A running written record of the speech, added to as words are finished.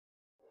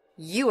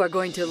You are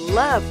going to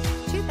love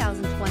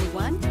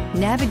 2021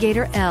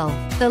 Navigator L.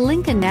 The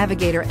Lincoln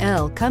Navigator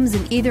L comes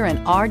in either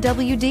an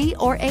RWD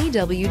or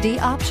AWD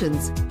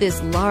options.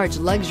 This large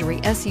luxury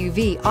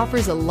SUV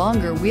offers a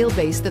longer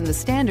wheelbase than the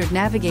standard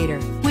Navigator.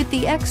 With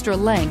the extra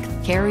length,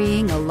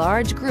 carrying a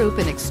large group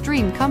in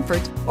extreme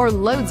comfort or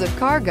loads of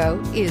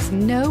cargo is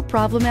no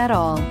problem at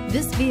all.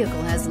 This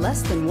vehicle has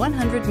less than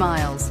 100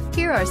 miles.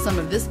 Here are some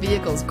of this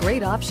vehicle's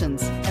great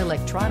options: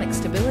 electronic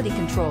stability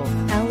control,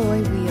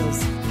 alloy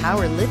wheels,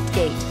 power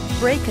liftgate,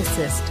 brake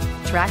assist,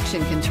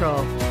 traction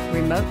control,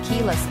 remote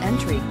keyless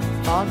entry,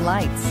 fog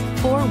lights,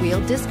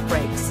 four-wheel disc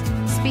brakes,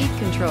 speed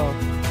control,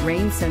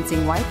 rain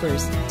sensing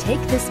wipers.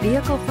 Take this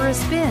vehicle for a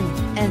spin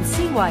and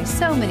see why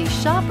so many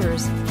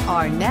shoppers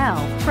are now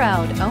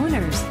proud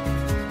owners.